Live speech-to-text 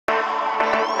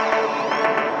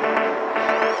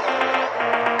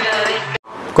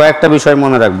কয়েকটা বিষয়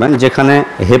মনে রাখবেন, যেখানে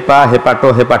হেপা, হেপাটো,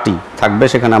 হেপাটি থাকবে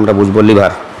সেখানে আমরা বুঝবো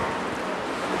লিভার।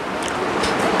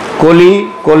 কোলি,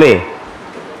 কোলে,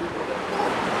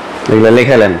 এগুলো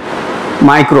লিখেলেন।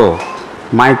 মাইক্রো,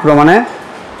 মাইক্রো মানে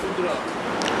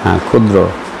হ্যাঁ ক্ষুদ্র।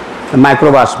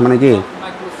 মাইক্রোবাস মানে কি?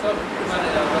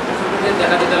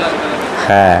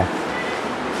 হ্যাঁ,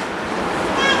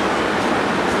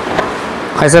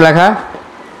 হয়েছে লেখা।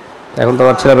 এখন তো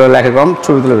ছেলেবেলা লেখা কম,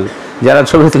 ছবি তুলে। যারা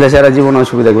ছবি তুলেছে এরা জীবনে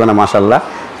ছবি দেখবে না, মাশাল্লাহ।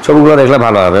 ছবিগুলো দেখলে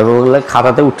ভালো হবে, ওগুলো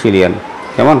খাতাতে উঠিয়ে দিয়েন,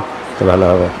 কেমন? তো ভালো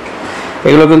হবে।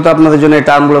 এগুলো কিন্তু আপনাদের জন্য এই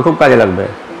টার্মগুলো খুব কাজে লাগবে।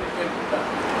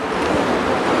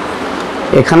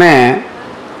 এখানে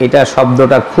এটা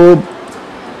শব্দটা খুব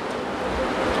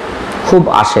খুব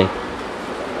আসে।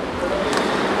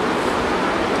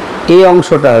 এই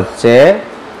অংশটা হচ্ছে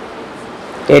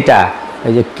এটা,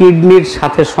 এই যে কিডনির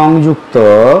সাথে সংযুক্ত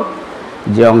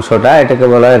যে অংশটা, এটাকে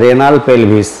বলা হয় রেনাল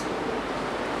পেলভিস।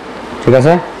 ঠিক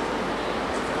আছে?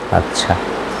 আচ্ছা,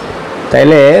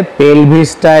 তাইলে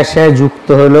পেলভিসটা এসে যুক্ত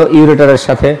হলো ইউরেটারের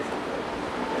সাথে,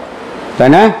 তাই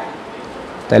না?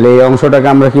 তাহলে এই অংশটাকে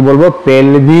আমরা কি বলবো?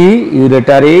 পেলভি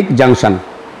ইউরেটারিক জাংশন।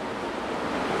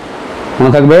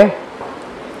 মনে থাকবে,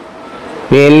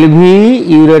 পেলভি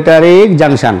ইউরেটারিক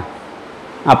জাংশন।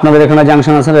 আপনাদের এখানে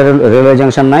জাংশন আছে, রেলওয়ে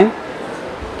জাংশন নাই?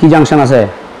 কি জাংশন আছে?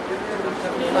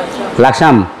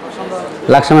 লাকসাম।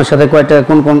 লাকসামের সাথে কয়টা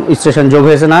কোন কোন স্টেশন যোগ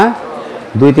হয়েছে না?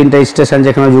 2-3টা স্টেশন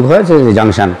যেখানে যোগ হয়েছে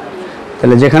জাংশন।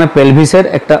 তাহলে যেখানে পেলভিসের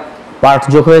একটা পার্ট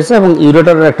যোগ হয়েছে এবং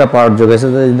ইউরেটারের একটা পার্ট যোগ হয়েছে,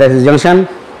 দ্যাট ইজ জাংশন।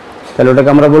 তাহলে ওটাকে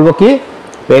আমরা বলবো কি?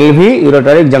 পেলভি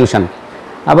ইউরেটারিক জাংশন।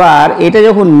 আবার এটা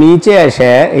যখন নিচে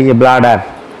আসে, এই যে ব্লাডার,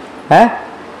 হ্যাঁ,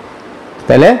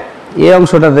 তাহলে এই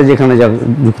অংশটাতে যেখানে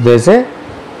যুক্ত হয়েছে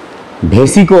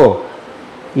ভেসিকো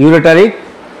ইউরেটারিক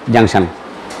জাংশন।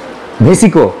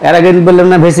 ভেসিকো, এর আগে বললাম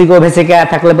না ভেসিকো, ভেসিকা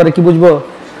থাকলে পরে কি বুঝবো?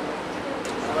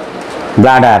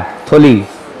 ব্লাডার, থলি।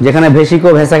 যেখানে ভেসিকো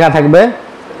ভেসিকা থাকবে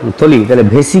থলি, তাহলে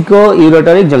ভেসিকো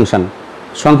ইউরেটারিক জাংশন,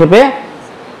 সংক্ষেপে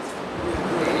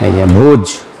এই যে ভুজ।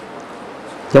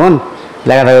 কেমন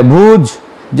লেখা থাকে? ভুজ।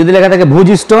 যদি লেখা থাকে ভুজ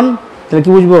স্টোন, তাহলে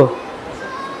কি বুঝবো?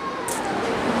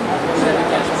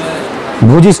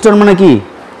 ভুজ স্টোন মানে কি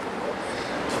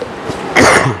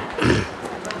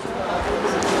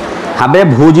হবে?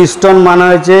 ভুজ স্টোন মানে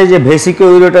হচ্ছে যে ভেসিকো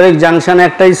ইউরেটারিক জাংশনে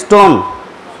একটা স্টোন।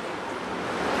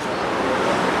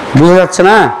 বুঝা যাচ্ছে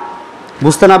না?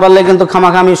 বুঝতে না পারলে কিন্তু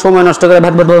খামাখা আমি সময় নষ্ট করে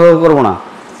ভাত ভাত করবো না।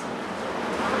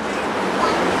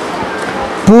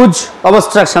 পুজ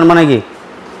অবস্ট্রাকশন মানে কি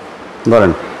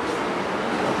বলেন?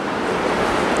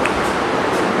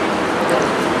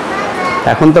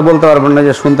 এখন তো বলতে পারবেন না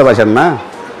যে শুনতে পাচ্ছেন না,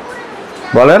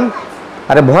 বলেন।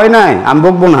 আরে ভয় নাই, আমি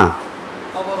বকবো না।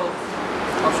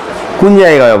 কোন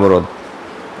জায়গায় অবরোধ?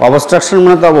 অবস্ট্রাকশন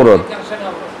মানে তো অবরোধ।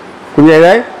 কোন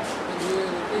জায়গায়?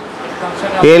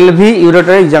 পেলভি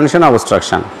ইউরেটারিক জাংশন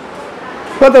অবস্ট্রাকশন।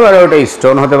 হতে পারে ওটা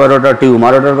স্টোন, হতে পারে ওটা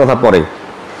টিউমার, ওটার কথা পরে,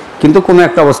 কিন্তু কোনো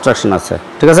একটা অবস্ট্রাকশন আছে।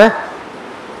 ঠিক আছে?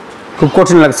 খুব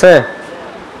কঠিন লাগছে?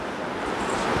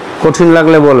 কঠিন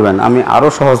লাগলে বলবেন, আমি আরো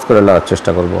সহজ করে লাগার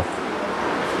চেষ্টা করব।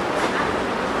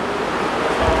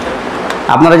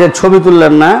 আপনারা যে ছবি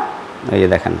তুললেন না, এই যে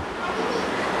দেখেন,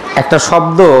 একটা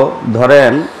শব্দ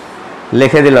ধরেন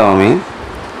লিখে দিলাম আমি,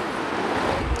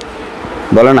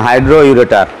 বলেন হাইড্রো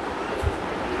ইউরেটার।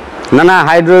 না না,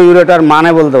 হাইড্রো ইউরেটার মানে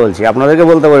বলতে বলছি, আপনাদেরকে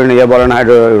বলতে বলিনি যে বলেন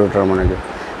হাইড্রো ইউরেটার মানে কি।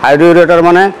 হাইড্রো ইউরেটার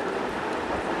মানে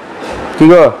কি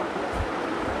গো?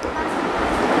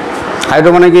 হাইড্রো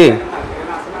মানে কি?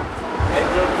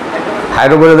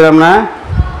 হাইড্রো বলে দিলাম না?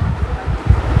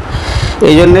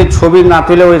 এই জন্যে ছবি না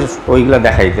তুলে ওইগুলো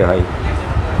দেখাইতে হয়,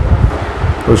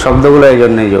 ওই শব্দগুলো এই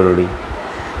জন্যই জরুরি।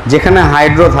 যেখানে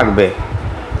হাইড্রো থাকবে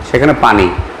সেখানে পানি,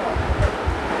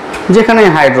 যেখানে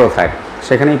হাইড্রো থাকে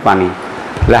সেখানেই পানি।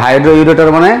 তাহলে হাইড্রো ইউরেটার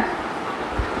মানে,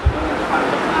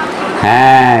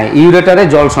 হ্যাঁ, ইউরেটারে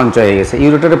জল সঞ্চয় হয়ে গেছে,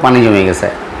 ইউরেটারে পানি জমে গেছে।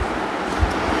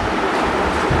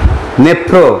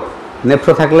 নেফ্রো,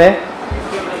 নেফ্রো থাকলে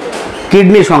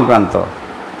কিডনি সংক্রান্ত।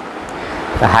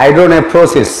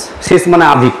 হাইড্রোনেফ্রোসিস, সিস মানে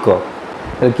আধিক্য,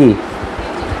 কি?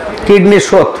 কিডনির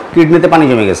স্রোত, কিডনিতে পানি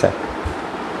জমে গেছে,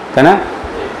 তাই না?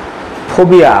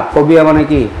 ফোবিয়া, ফোবিয়া মানে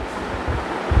কি?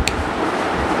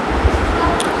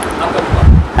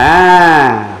 হ্যাঁ,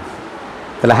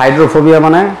 তাহলে হাইড্রোফোবিয়া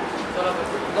মানে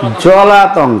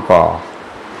জলাতঙ্ক।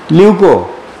 লিউকো,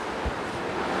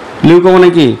 লিউকো মানে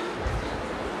কি?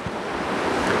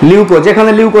 লিউকো,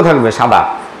 যেখানে লিউকো থাকবে সাদা,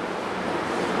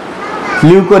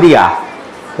 লিউকোরিয়া।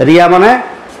 রিয়া মানে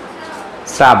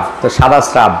স্রাব, তো সাদা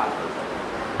স্রাব।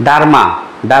 ডার্মা,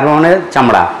 ডার্মা মানে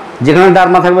চামড়া, যেখানে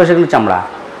ডার্মা থাকবে সেখানে চামড়া।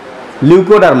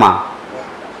 লিউকোডার্মা,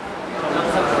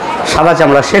 সাদা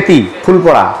চামড়া। সেতি, ফুল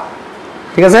পড়া।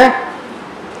 ঠিক আছে?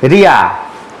 রিয়া,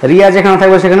 রিয়া যেখানে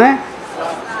থাকবে সেখানে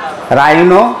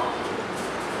রাইনো,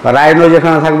 রাইনো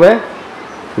যেখানে থাকবে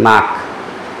নাক,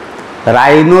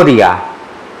 রাইনোরিয়া।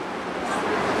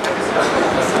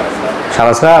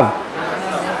 সারা স্রাব,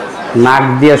 নাক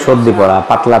দিয়ে সর্দি পড়া,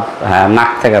 পাতলা, হ্যাঁ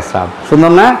নাক থেকে স্রাব,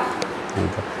 সুন্দর না?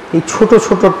 এই ছোট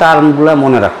ছোট টার্মগুলো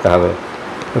মনে রাখতে হবে।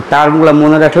 টার্মগুলো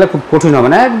মনে রাখলে খুব কঠিন হবে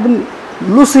না, একদম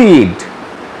লুসিড,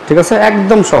 ঠিক আছে,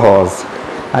 একদম সহজ।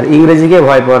 আর ইংরেজিকে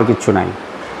ভয় পাওয়ার কিচ্ছু নাই।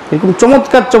 এরকম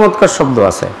চমৎকার চমৎকার শব্দ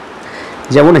আছে,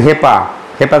 যেমন হেপা,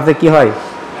 হেপাতে কি হয়?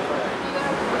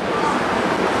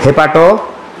 হেপাটো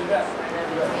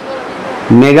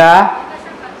মেগা,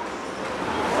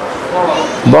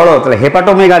 বড়, তাহলে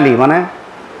হেপাটোমেগালি মানে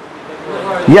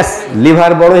ইয়েস,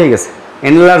 লিভার বড় হয়ে গেছে,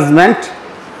 এনলার্জমেন্ট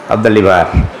অফ দ্য লিভার,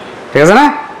 ঠিক আছে না?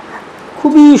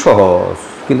 খুবই সহজ,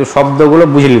 কিন্তু শব্দগুলো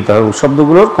বুঝে নিতে হবে,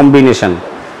 শব্দগুলোর কম্বিনেশন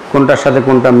কোনটার সাথে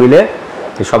কোনটা মিলে,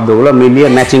 এই শব্দগুলো মিলিয়ে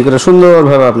ম্যাচিং করে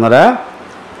সুন্দরভাবে আপনারা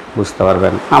বুঝতে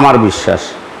পারবেন, আমার বিশ্বাস।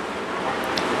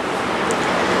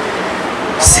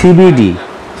 সিবিডি,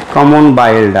 কমন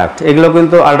বাইল ডাক্ট, এগুলো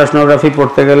কিন্তু আল্ট্রাসোনোগ্রাফি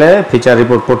পড়তে গেলে, ফিচার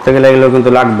রিপোর্ট পড়তে গেলে এগুলো কিন্তু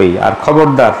লাগবেই। আর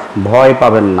খবরদার ভয়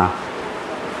পাবেন না,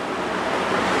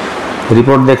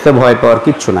 রিপোর্ট দেখতে ভয় পাওয়ার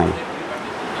কিচ্ছু নাই।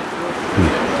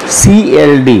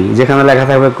 সিএলডি, যেখানে লেখা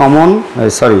থাকবে common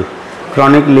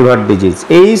chronic liver disease,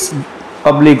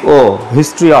 এইচ/ও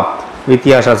history of,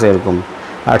 ইতিহাস আছে এরকম।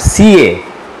 আর সিএ,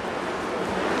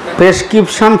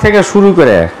 প্রেসক্রিপশন থেকে শুরু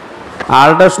করে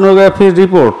আল্ট্রাসোনোগ্রাফির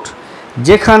রিপোর্ট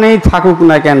যেখানেই থাকুক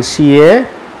না কেন, সিএ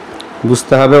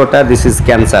বুঝতে হবে ওটা দিস ইজ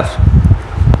ক্যান্সার।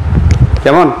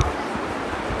 কেমন?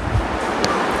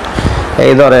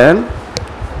 এই ধরেন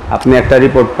আপনি একটা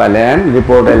রিপোর্ট পেলেন,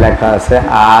 রিপোর্টে লেখা আছে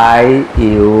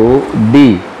IUD,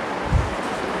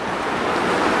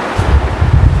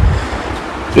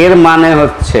 এর মানে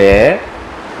হচ্ছে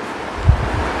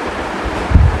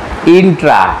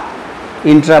ইন্ট্রা,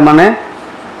 ইন্ট্রা মানে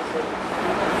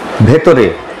ভেতরে,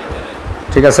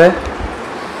 ঠিক আছে?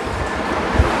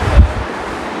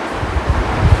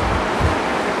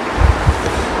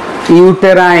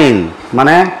 ইউটেরাইন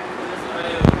মানে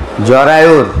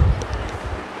জরায়ুর,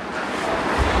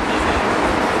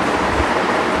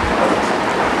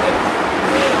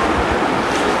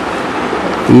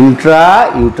 ইন্ট্রা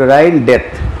ইউটেরাইন ডেথ।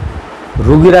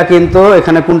 রুগীরা কিন্তু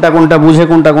এখানে কোনটা কোনটা বুঝে,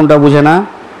 কোনটা কোনটা বুঝে না।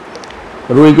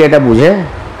 রুগীকে এটা বুঝে,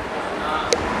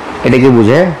 এটা কি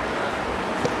বুঝে?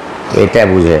 এটা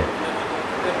বুঝে।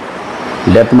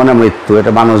 ডেথ মানে মৃত্যু,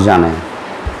 এটা মানুষ জানে,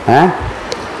 হ্যাঁ?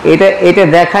 এটা এটা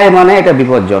দেখায় মানে এটা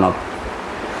বিপজ্জনক,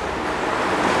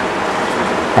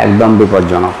 একদম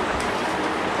বিপজ্জনক।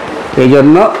 এই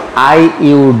জন্য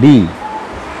IUD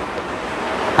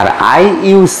আর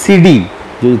IUCD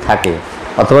যদি থাকে,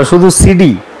 অথবা শুধু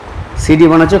সিডি, সিডি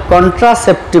মানে হচ্ছে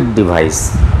কন্ট্রাসেপটিভ ডিভাইস।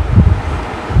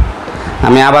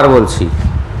 আমি আবার বলছি,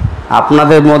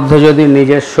 আপনাদের মধ্যে যদি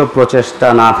নিজস্ব প্রচেষ্টা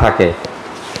না থাকে,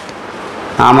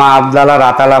 আমা আবদালা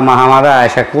রাতালা মাহামারা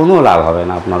আসা কোনো লাভ হবে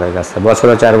না আপনাদের কাছে।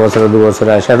 বছরে 4 বছরে 2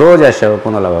 বছরে আসা, রোজ আসা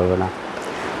কোনো লাভ হবে না।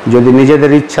 যদি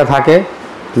নিজেদের ইচ্ছা থাকে,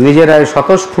 নিজেরাই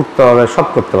স্বতঃস্ফূর্ত হবে, সব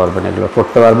করতে পারবেন, এগুলো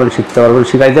করতে পারবেন, শিখতে পারবেন,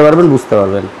 শিখাইতে পারবেন, বুঝতে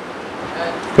পারবেন,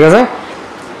 ঠিক আছে?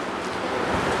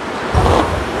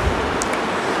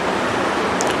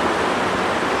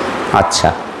 আচ্ছা,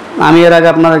 আমি এর আগে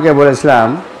আপনাদেরকে বলেছিলাম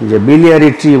যে বিলিয়ারি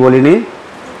ট্রি বলিনি?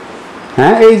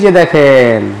 হ্যাঁ, এই যে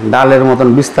দেখেন ডালের মতন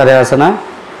বিস্তারে আছে না,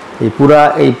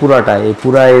 এই পুরাটা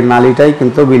এই নালীটাই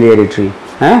কিন্তু বিলিয়ারি ট্রি।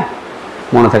 হ্যাঁ,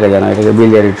 মনে থাকে জানো, এটাকে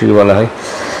বিলিয়ারি ট্রি বলা হয়।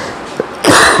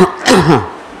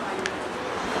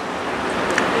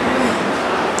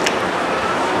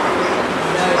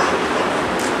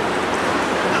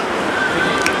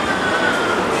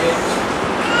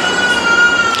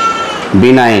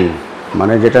 বিনাইন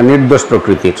মানে যেটা নির্দোষ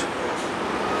প্রকৃতির।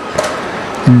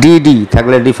 ডিডি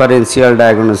থাকলে differential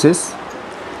diagnosis.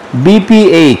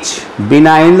 BPH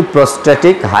benign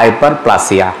prostatic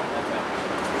hyperplasia,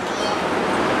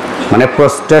 মানে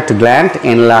প্রোস্টেট গ্ল্যান্ড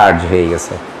এনলার্জ হয়ে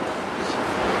গেছে,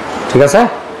 ঠিক আছে?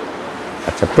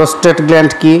 আচ্ছা, প্রোস্টেট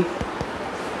গ্ল্যান্ড কি?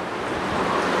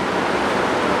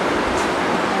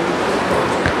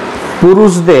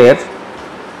 পুরুষদের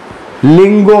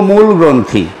লিঙ্গমূল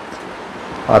গ্রন্থি,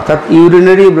 অর্থাৎ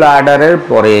ইউরিনারি ব্লাডারের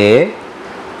পরে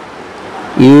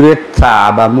ইউরেথ্রা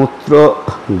বা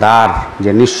মূত্রদ্বার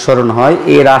যে নিঃসরণ হয়,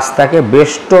 এই রাস্তাকে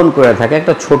বেষ্টন করে থাকে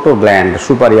একটা ছোট গ্ল্যান্ড,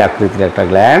 সুপারি আকৃতির একটা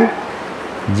গ্ল্যান্ড,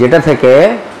 যেটা থেকে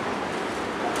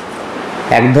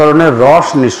এক ধরনের রস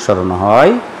নিঃসরণ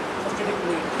হয়,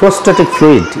 প্রোস্টেটিক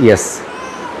ফ্লুইড। ইয়েস,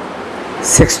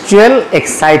 সেক্সুয়াল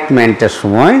এক্সাইটমেন্টের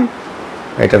সময়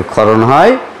এটার ক্ষরণ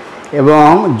হয়। এবং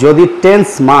যদি টেন্স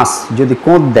মাস যদি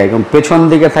কোঁত দেয়, এবং পেছন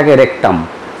দিকে থাকে রেকটাম,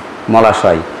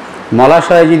 মলাশয়,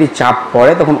 মলাশয়ে যদি চাপ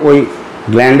পড়ে তখন ওই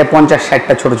গ্ল্যান্ডে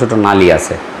 50-60টা ছোট ছোট নালী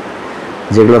আছে,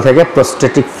 যেগুলো থেকে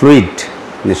প্রোস্টেটিক ফ্লুইড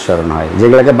নিঃসরণ হয়,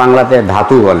 যেগুলোকে বাংলাতে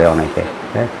ধাতু বলে অনেকে।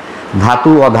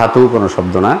 ধাতু অধাতু কোনো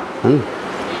শব্দ না,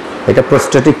 এটা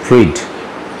প্রোস্টেটিক ফ্লুইড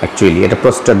অ্যাকচুয়ালি, এটা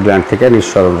প্রোস্টেট গ্ল্যান্ড থেকে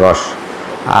নিঃসরণ রস।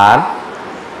 আর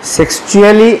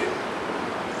সেক্সুয়ালি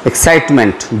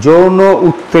এক্সাইটমেন্ট, যৌন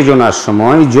উত্তেজনার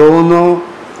সময়, যৌন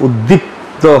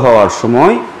উদ্দীপ্ত হওয়ার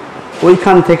সময়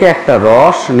ওইখান থেকে একটা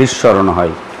রস নিঃসরণ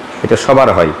হয়। এটা সবার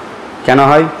হয়। কেন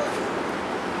হয়?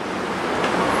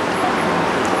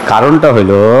 কারণটা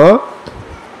হইল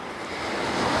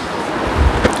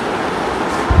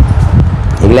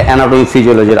এগুলো অ্যানাটমি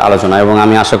ফিজিওলজির আলোচনা, এবং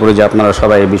আমি আশা করি যে আপনারা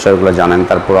সবাই এই বিষয়গুলো জানেন,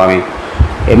 তারপর আমি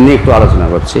এমনি একটু আলোচনা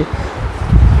করছি।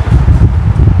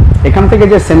 এখান থেকে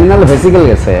যে সেমিনাল ভেসিকল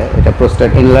গেছে, এটা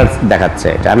প্রোস্টেট এনলার্জ দেখাচ্ছে,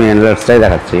 এটা আমি এনলার্জটাই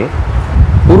দেখাচ্ছি।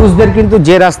 পুরুষদের কিন্তু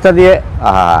যে রাস্তা দিয়ে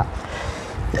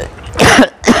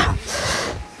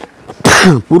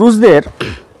পুরুষদের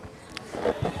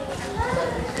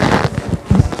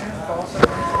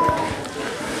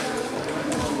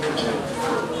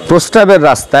প্রস্রাবের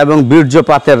রাস্তা এবং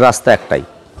বীর্যপাতের রাস্তা একটাই,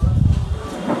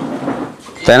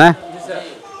 তাই না?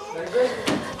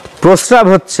 প্রস্রাব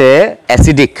হচ্ছে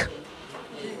অ্যাসিডিক,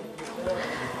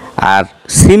 আর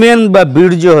সিমেন বা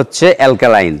বীর্য হচ্ছে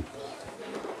অ্যালকালাইন।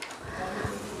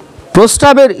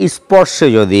 প্রস্রাবের স্পর্শে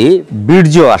যদি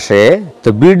বীর্য আসে, তো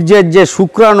বীর্যের যে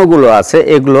শুক্রাণুগুলো আছে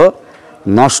এগুলো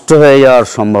নষ্ট হয়ে যাওয়ার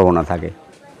সম্ভাবনা থাকে।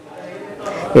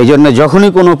 এই জন্য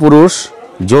যখনই কোনো পুরুষ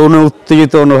যৌন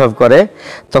উত্তেজিত অনুভব করে,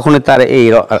 তখনই তার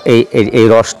এই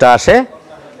রসটা আসে।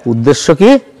 উদ্দেশ্য কি?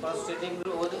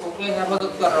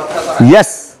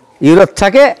 ইয়েস,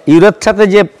 ইউরের সাথে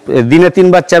যে দিনে 3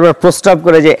 বা 4 বার প্রস্রাব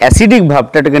করে যে অ্যাসিডিক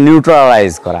ভাবটা, এটাকে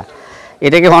নিউট্রালাইজ করা।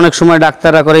 এটাকে অনেক সময়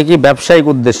ডাক্তাররা করে কি ব্যবসায়িক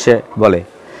উদ্দেশ্যে বলে।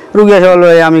 রুগী এসে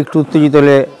বলবে আমি একটু উত্তেজিত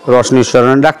হলে রস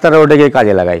নিঃসরণ, ডাক্তাররা ওটাকে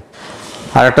কাজে লাগায়।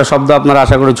 আর একটা শব্দ আপনারা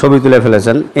আশা করি ছবি তুলে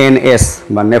ফেলেছেন, NS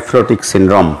বা নেফ্রোটিক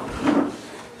সিনড্রোম।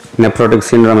 নেফ্রোটিক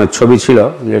সিনড্রোমের ছবি ছিল,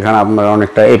 যেখানে আপনারা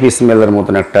অনেকটা এপিসমেলের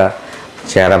মতন একটা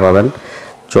চেহারা পাবেন,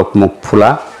 চোখ মুখ ফুলা।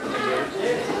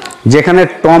 যেখানে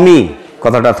টমি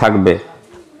কথাটা থাকবে,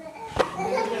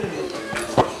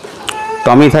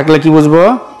 টমি থাকলে কি বুঝবো?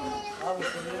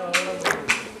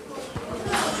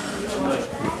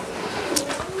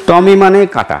 টমি মানে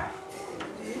কাটা,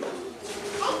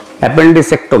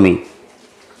 অ্যাপেন্ডিসেক্টমি,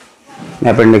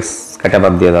 অ্যাপেন্ডিক্স কাটা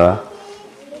বাদ দিয়ে দেওয়া।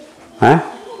 হ্যাঁ,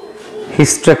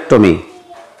 হিস্ট্রেক্টমি,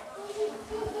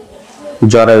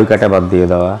 জরায়ু কাটা বাদ দিয়ে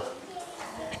দেওয়া।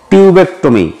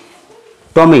 টিউবেক্টমি,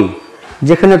 টমি,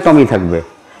 যেখানে টমি থাকবে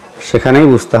সেখানেই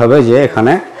বুঝতে হবে যে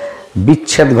এখানে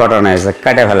বিচ্ছেদ ঘটানো হয়েছে,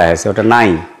 কাটে ফেলা হয়েছে, ওটা নাই।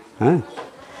 হ্যাঁ,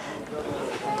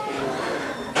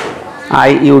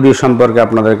 IUD সম্পর্কে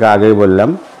আপনাদেরকে আগেই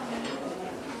বললাম।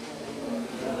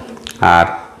 আর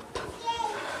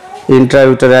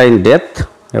ইন্ট্রাইউটেরাইন ডেথ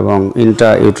এবং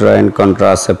intrauterine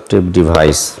contraceptive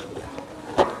device.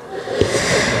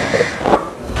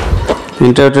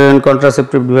 Intrauterine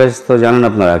contraceptive device তো জানেন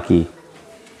আপনারা কি?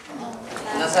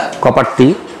 কপারটি,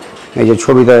 এই যে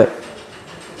ছবিতে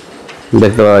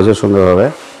দেখতে পাওয়া যাচ্ছে সুন্দরভাবে,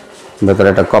 ভেতরে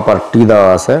একটা কপার টি দেওয়া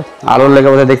আছে। আলোর লেগে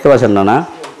বোধহয় দেখতে পাচ্ছেন না? না,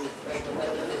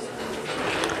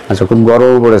 আচ্ছা, খুব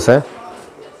গরম পড়েছে।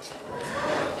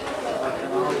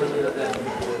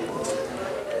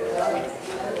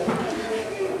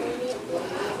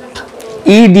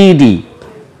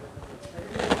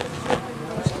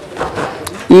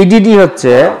 EDD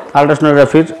হচ্ছে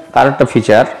আল্ট্রাসোনোগ্রাফির আরেকটা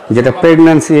ফিচার, যেটা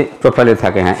প্রেগন্যান্সি প্রোফাইলে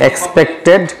থাকে। হ্যাঁ,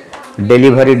 এক্সপেক্টেড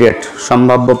ডেলিভারি ডেট,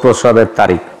 সম্ভাব্য প্রসবের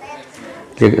তারিখ,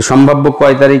 যে সম্ভাব্য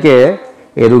কয় তারিখে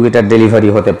এই রোগীটার ডেলিভারি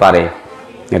হতে পারে,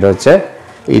 এটা হচ্ছে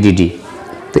EDD।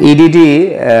 তো EDD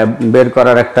বের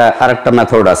করার আরেকটা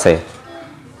মেথড আছে।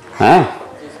 হ্যাঁ,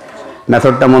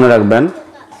 মেথডটা মনে রাখবেন,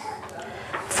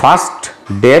 first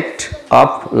date of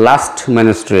last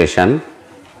menstruation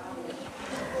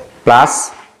plus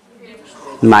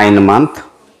 9 month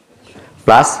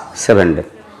plus 7 day.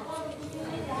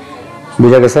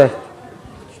 বুঝা গেছে?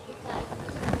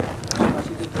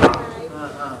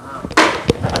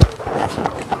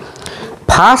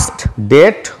 First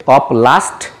date of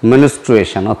last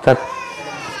menstruation, অর্থাৎ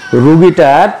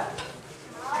রোগীটার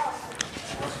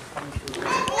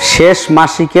শেষ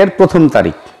মাসিকের প্রথম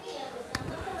তারিখ।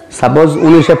 সাপোজ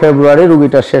 19শে ফেব্রুয়ারি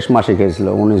রোগীটার শেষ মাসিক হয়েছিল,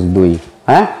 19/2।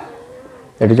 হ্যাঁ,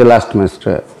 এটা হচ্ছে লাস্ট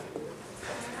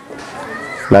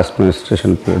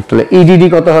মেনস্ট্রুয়েশন পিরিয়ড। তাহলে EDD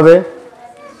কত হবে?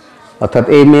 অর্থাৎ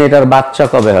এই মেয়েটার বাচ্চা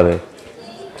কবে হবে?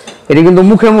 এটা কিন্তু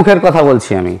মুখে মুখের কথা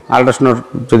বলছি আমি। আল্ট্রাসাউন্ড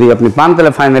যদি আপনি পান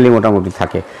তাহলে ফাইনালি মোটামুটি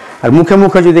থাকে, আর মুখে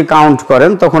মুখে যদি কাউন্ট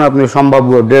করেন তখন আপনি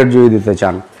সম্ভাব্য ডেট যদি দিতে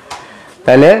চান,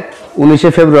 তাহলে 19শে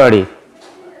ফেব্রুয়ারি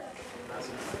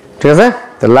ঠিক আছে?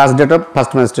 তো last date of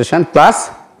first menstruation plus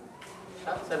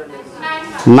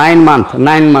 9 month,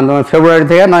 9 month মানে ফেব্রুয়ারি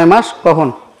থেকে 9 মাস। কখন?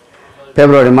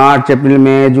 ফেব্রুয়ারি, মার্চ, এপ্রিল,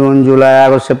 মে, June, July,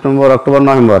 August, September, October,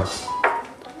 November.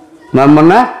 November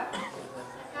না?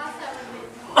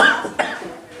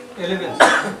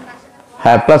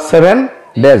 হ্যাঁ, প্লাস 7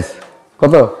 ডেজ।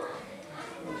 কত?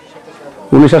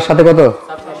 19 সাথে কত?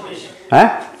 হ্যাঁ,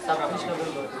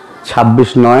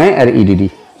 26/9 আর ইডিডি।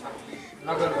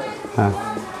 হ্যাঁ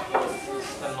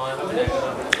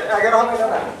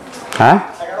হ্যাঁ,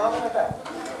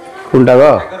 কোনটা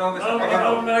গো?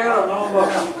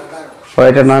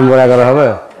 এটা নভেম্বর 11 হবে।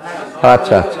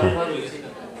 আচ্ছা আচ্ছা,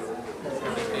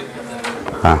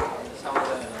 হ্যাঁ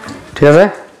ঠিক আছে।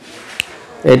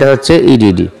 এটা হচ্ছে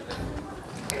ইডিডি।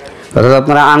 অর্থাৎ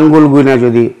আপনারা আঙ্গুল গুনে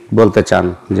যদি বলতে চান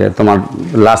যে তোমার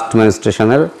লাস্ট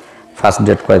মেনস্ট্রুয়েশনের ফার্স্ট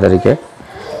ডেট কয় তারিখে,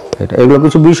 এটা এগুলো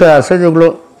কিছু বিষয় আছে যেগুলো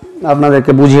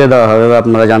আপনাদেরকে বুঝিয়ে দেওয়া হবে বা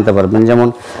আপনারা জানতে পারবেন। যেমন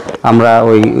আমরা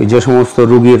ওই যে সমস্ত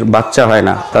রুগীর বাচ্চা হয়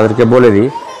না তাদেরকে বলে দিই,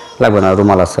 লাগবে না,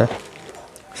 রুমাল আছে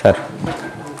স্যার,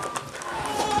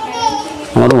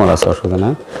 আমার রুমাল আছে, অসুবিধা না।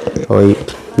 ওই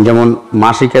যেমন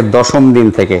মাসিকের 10ম দিন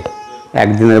থেকে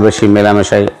একদিনের বেশি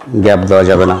মেলামেশায় গ্যাপ দেওয়া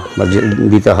যাবে না বা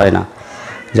দিতে হয় না।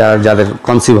 যাদের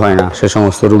কনসিভ হয় না সে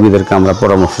সমস্ত রুগীদেরকে আমরা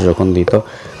পরামর্শ যখন দিই, তো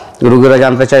রুগীরা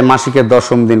জানতে চায় মাসিকের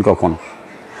 10ম দিন কখন,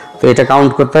 তো এটা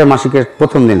কাউন্ট করতে হয় মাসিকের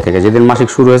প্রথম দিন থেকে, যেদিন মাসিক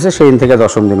শুরু হয়েছে সেই দিন থেকে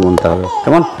 10ম দিন গুনতে হবে।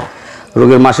 কেমন?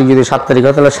 রোগীর মাসিক যদি 7 তারিখ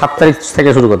হয় তাহলে 7 তারিখ থেকে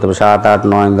শুরু করতে হবে, 7, 8,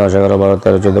 9, 10, 11, 12,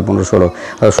 13, 14, 15, 16,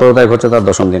 16 তারিখ হচ্ছে তার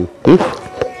 10ম দিন।